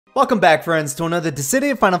Welcome back, friends, to another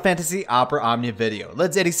Dissidia Final Fantasy Opera Omnia video.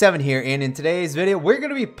 Lids87 here, and in today's video, we're going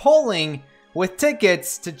to be pulling with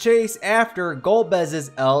tickets to chase after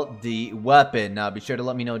Golbez's LD weapon. Now, be sure to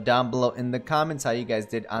let me know down below in the comments how you guys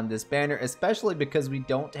did on this banner, especially because we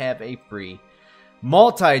don't have a free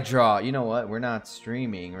multi-draw. You know what? We're not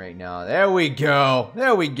streaming right now. There we go.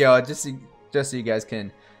 There we go. Just so you guys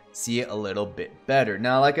can see it a little bit better.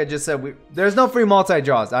 Now, like I just said, there's no free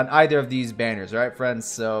multi-draws on either of these banners, right, friends?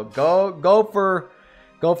 So go for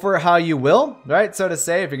how you will, right? So to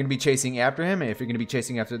say, if you're gonna be chasing after him, and if you're gonna be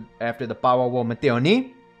chasing after the Power Wo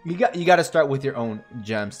Mateoni, you got to start with your own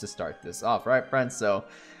gems to start this off, right, friends? So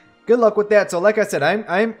good luck with that. So like I said,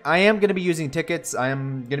 I am gonna be using tickets. I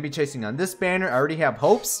am gonna be chasing on this banner. I already have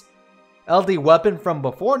hopes. LD weapon from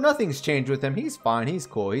before, nothing's changed with him. He's fine. He's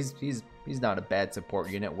cool. He's not a bad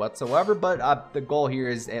support unit whatsoever, but the goal here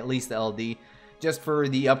is at least the LD, just for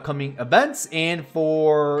the upcoming events and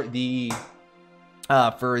for the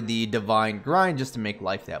divine grind, just to make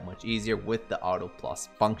life that much easier with the auto plus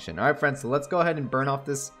function. All right, friends, so let's go ahead and burn off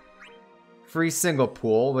this free single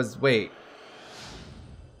pool. Wait.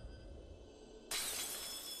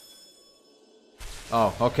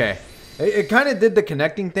 Oh, okay. It kind of did the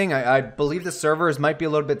connecting thing. I believe the servers might be a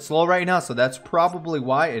little bit slow right now, so that's probably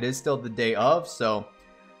why. It is still the day of, so. All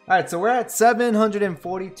right, so we're at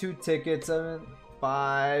 742 tickets,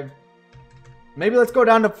 5. Maybe let's go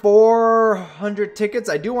down to 400 tickets.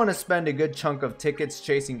 I do want to spend a good chunk of tickets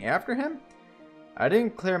chasing after him. I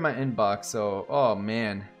didn't clear my inbox, so, oh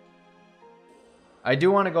man. I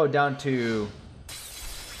do want to go down to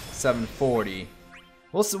 740.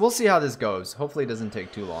 We'll see how this goes. Hopefully it doesn't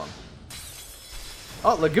take too long.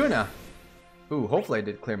 Oh, Laguna. Ooh, hopefully I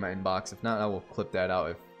did clear my inbox. If not, I will clip that out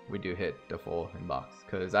if we do hit the full inbox.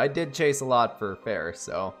 Because I did chase a lot for Ferris,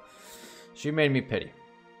 so she made me pity.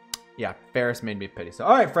 Yeah, Ferris made me pity. So,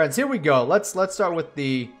 alright, friends, here we go. Let's start with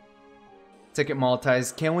the ticket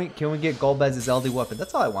multis. Can we get Golbez's LD weapon?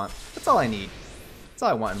 That's all I want. That's all I need. That's all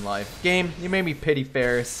I want in life. Game, you made me pity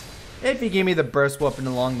Ferris. If you give me the burst weapon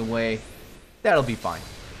along the way, that'll be fine.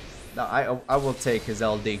 No, I will take his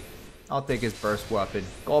LD. I'll take his burst weapon.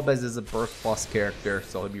 Golbez is a burst plus character,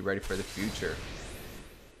 so he'll be ready for the future.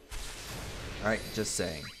 Alright, just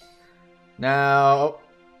saying. Now,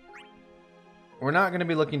 we're not going to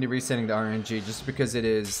be looking to resetting the RNG just because it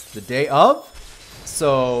is the day of.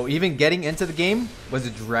 So, even getting into the game was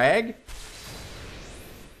a drag.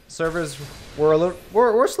 Servers were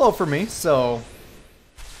were slow for me, so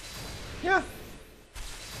yeah.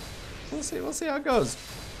 We'll see how it goes.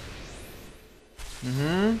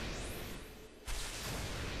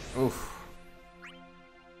 Oof.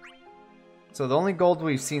 So the only gold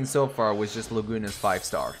we've seen so far was just Laguna's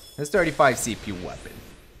 5-star. His 35 CP weapon.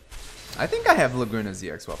 I think I have Laguna's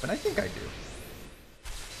ZX weapon. I think I do.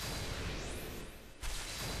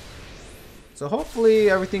 So hopefully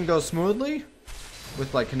everything goes smoothly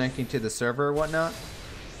with like connecting to the server or whatnot.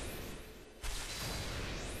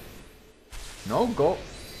 No gold.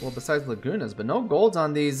 Well, besides Laguna's, but no golds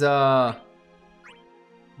on these multis,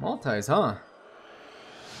 huh?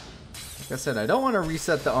 Like I said, I don't want to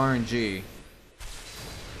reset the RNG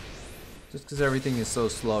just because everything is so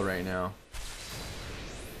slow right now.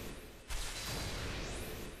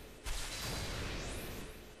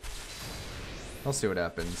 I'll see what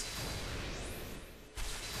happens.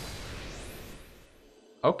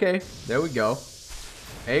 Okay, there we go.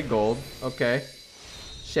 A gold, okay.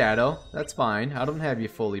 Shadow, that's fine. I don't have you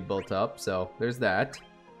fully built up, so there's that.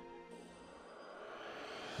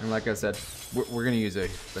 And like I said, we're going to use a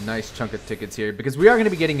nice chunk of tickets here because we are going to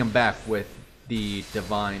be getting them back with the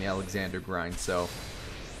Divine Alexander grind. So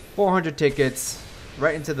 400 tickets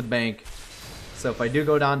right into the bank. So if I do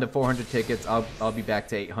go down to 400 tickets, I'll be back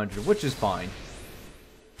to 800, which is fine.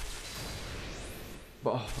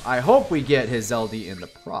 But I hope we get his LD in the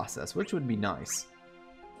process, which would be nice.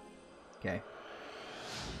 Okay.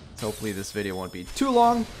 So hopefully this video won't be too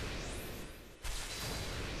long.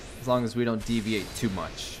 As long as we don't deviate too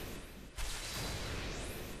much.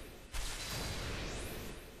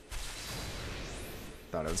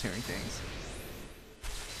 Thought I was hearing things.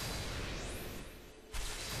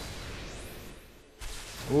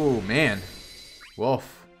 Ooh, man.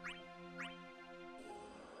 Wolf.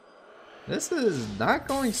 This is not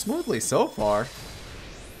going smoothly so far.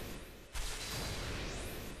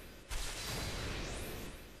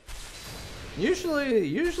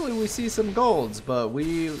 Usually we see some golds, but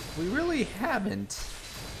we really haven't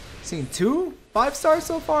seen 2 5-stars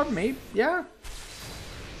so far. Maybe, yeah.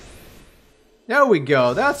 There we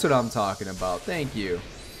go. That's what I'm talking about. Thank you.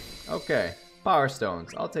 Okay, power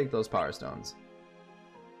stones. I'll take those power stones.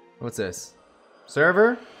 What's this?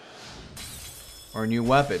 Server? Or new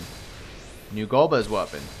weapon. New Golbez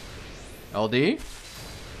weapon. LD?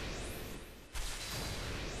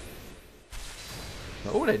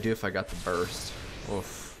 What would I do if I got the burst?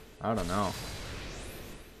 Oof. I don't know.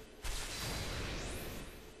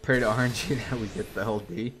 Pray to RNG that we get the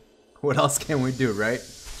LD. What else can we do, right?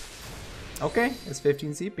 Okay, it's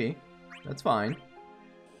 15 CP. That's fine.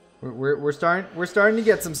 We're starting to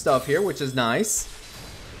get some stuff here, which is nice.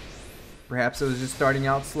 Perhaps it was just starting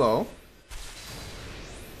out slow.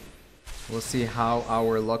 We'll see how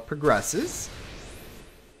our luck progresses.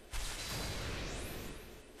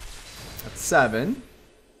 That's 7.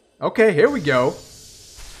 Okay, here we go.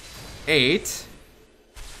 8.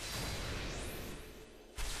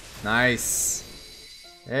 Nice.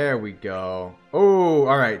 There we go. Oh,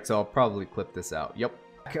 alright, so I'll probably clip this out. Yep.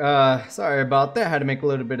 Sorry about that. Had to make a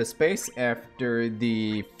little bit of space after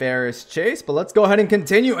the Ferris chase, but let's go ahead and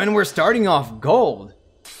continue. And we're starting off gold.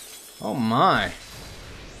 Oh my.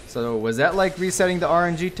 So was that like resetting the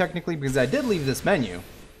RNG technically? Because I did leave this menu.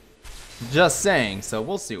 Just saying. So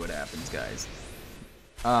we'll see what happens, guys.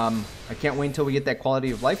 I can't wait until we get that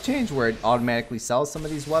quality of life change where it automatically sells some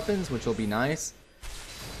of these weapons, which will be nice.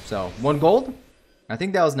 So 1 gold. I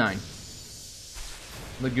think that was 9.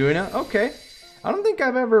 Laguna. Okay. I don't think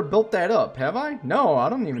I've ever built that up, have I? No, I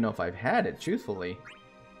don't even know if I've had it, truthfully.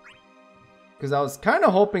 Because I was kind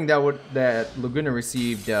of hoping that Laguna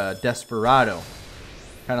received Desperado.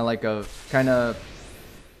 Kind of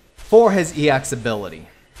for his EX ability.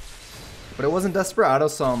 But it wasn't Desperado,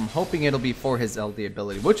 so I'm hoping it'll be for his LD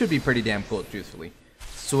ability, which would be pretty damn cool, truthfully.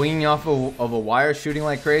 Swinging off of a wire, shooting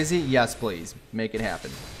like crazy? Yes, please. Make it happen.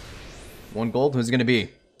 1 gold? Who's it gonna be?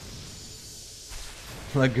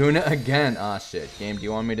 Laguna again. Ah, shit. Game, do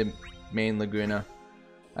you want me to main Laguna?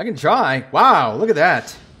 I can try. Wow, look at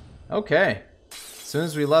that. Okay. As soon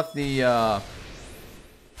as we left the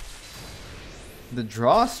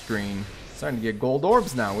draw screen, starting to get gold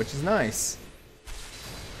orbs now, which is nice.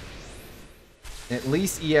 At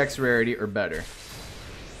least EX rarity or better.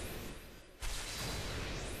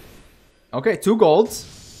 Okay, 2 golds.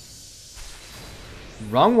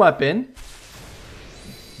 Wrong weapon.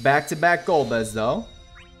 Back-to-back Golbez, though.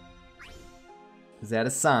 Is that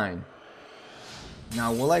a sign?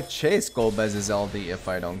 Now, will I chase Golbez's LD if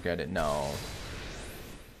I don't get it? No.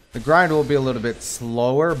 The grind will be a little bit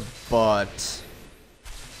slower, but...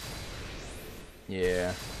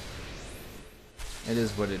 yeah. It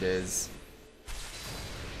is what it is.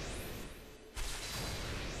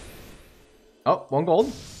 Oh, 1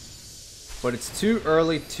 gold. But it's too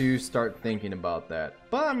early to start thinking about that.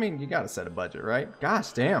 But, I mean, you gotta set a budget, right?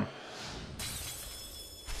 Gosh, damn.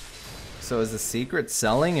 So is the secret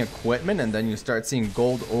selling equipment and then you start seeing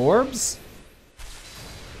gold orbs?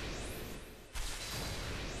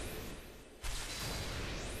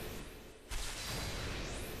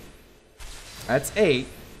 That's 8.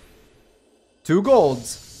 2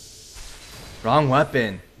 golds. Wrong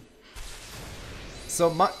weapon. So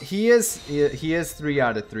he is 3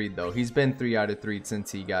 out of 3 though. He's been 3 out of 3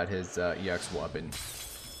 since he got his EX weapon.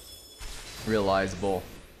 Realizable.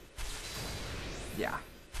 Yeah.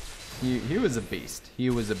 He was a beast. He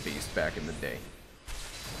was a beast back in the day.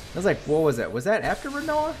 I was like, what was that? Was that after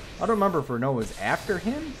Renoa? I don't remember if Renoa was after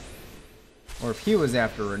him or if he was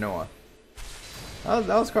after Renoa. That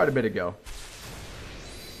was quite a bit ago.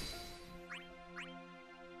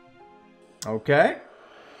 Okay.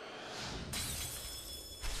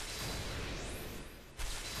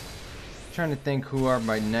 Trying to think who are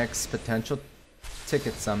my next potential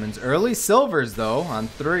ticket summons. Early silvers though on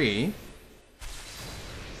 3.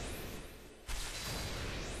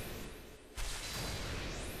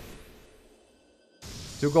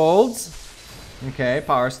 Two golds. Okay,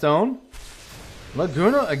 Power Stone.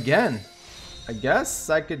 Laguna again. I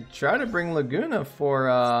guess I could try to bring Laguna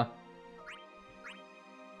for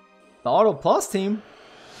the Auto Plus team.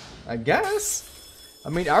 I guess. I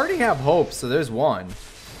mean, I already have Hope, so there's 1.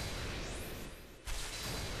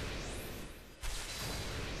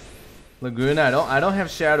 Laguna, I don't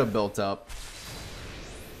have Shadow built up.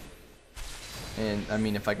 And I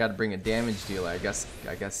mean, if I got to bring a damage dealer, I guess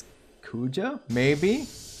Kuja maybe.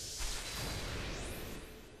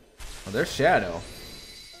 Oh, there's Shadow.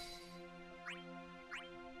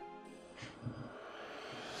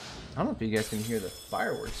 I don't know if you guys can hear the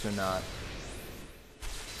fireworks or not.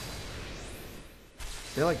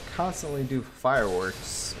 They like constantly do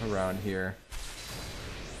fireworks around here.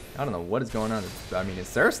 I don't know what is going on. I mean, it's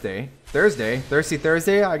Thursday. Thirsty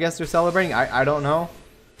Thursday, I guess they're celebrating. I don't know.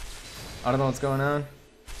 I don't know what's going on.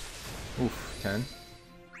 Oof, 10.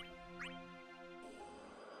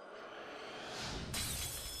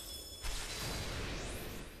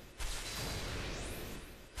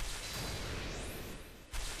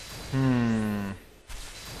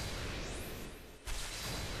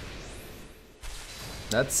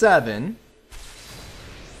 That's 7.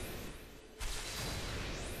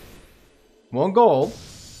 1 gold.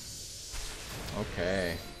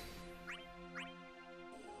 Okay.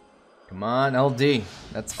 Come on, LD.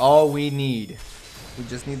 That's all we need. We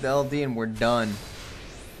just need the LD and we're done.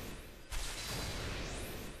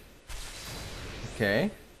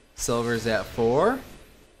 Okay. Silver's at 4.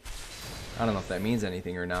 I don't know if that means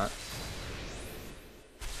anything or not.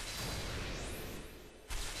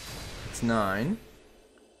 It's 9.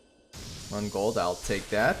 1 gold, I'll take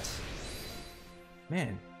that.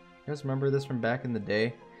 Man, you guys remember this from back in the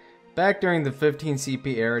day? Back during the 15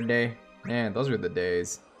 CP era day? Man, those were the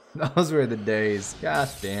days. Those were the days.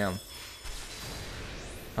 Gosh damn.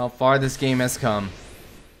 How far this game has come.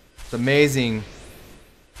 It's amazing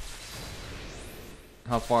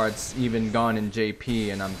how far it's even gone in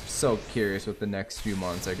JP, and I'm so curious what the next few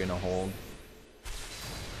months are gonna hold.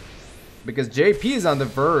 Because JP is on the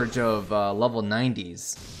verge of level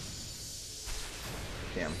 90s.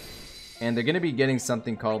 Damn. And they're gonna be getting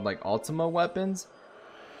something called like Ultima weapons,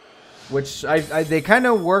 which they kind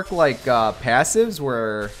of work like passives,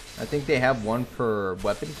 where I think they have one per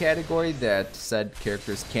weapon category that said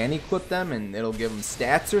characters can equip them, and it'll give them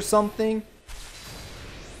stats or something.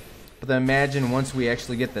 But then imagine once we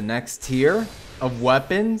actually get the next tier of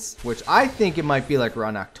weapons, which I think it might be like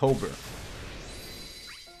around October,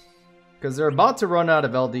 because they're about to run out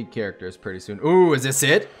of LD characters pretty soon. Ooh, is this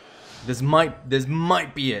it? This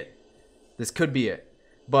might be it. This could be it.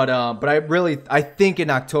 But I think in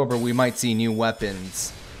October we might see new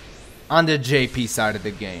weapons on the JP side of the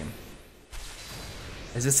game.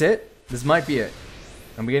 Is this it? This might be it.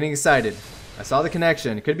 I'm getting excited. I saw the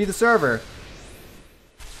connection. It could be the server.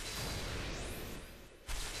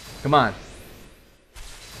 Come on.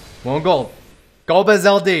 1 gold. Golbez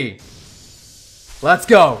LD. Let's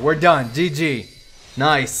go. We're done. GG.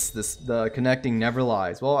 Nice. The connecting never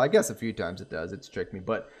lies. Well, I guess a few times it does. It's tricked me.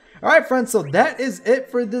 But alright, friends. So that is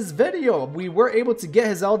it for this video. We were able to get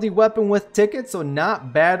his LD weapon with tickets. So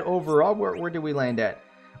not bad overall. Where did we land at?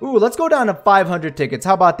 Ooh, let's go down to 500 tickets.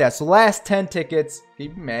 How about that? So last 10 tickets. Can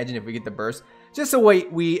you imagine if we get the burst? Just so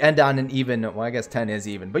we end on an even. Well, I guess 10 is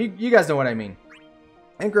even. But you guys know what I mean.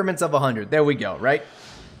 Increments of 100. There we go, right?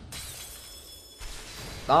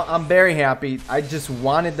 I'm very happy. I just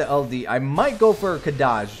wanted the LD. I might go for a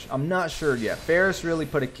Kadaj. I'm not sure yet. Ferris really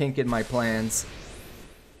put a kink in my plans.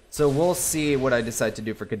 So we'll see what I decide to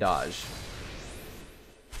do for Kadaj.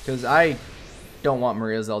 Because I don't want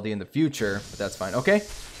Maria's LD in the future, but that's fine. Okay,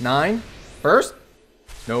 9. First?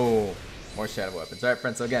 No. More shadow weapons. Alright,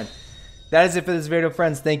 friends. So again, that is it for this video,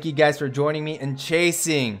 friends. Thank you guys for joining me and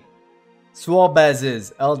chasing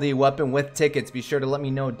Golbez's LD weapon with tickets. Be sure to let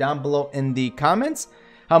me know down below in the comments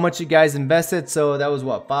how much you guys invested. So that was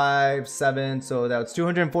what, 5, 7, so that was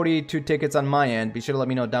 242 tickets on my end. Be sure to let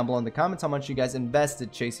me know down below in the comments how much you guys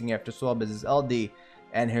invested chasing after Golbez's LD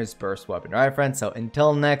and his burst weapon. Alright, friends, so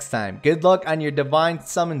until next time, good luck on your divine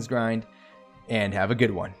summons grind and have a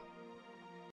good one.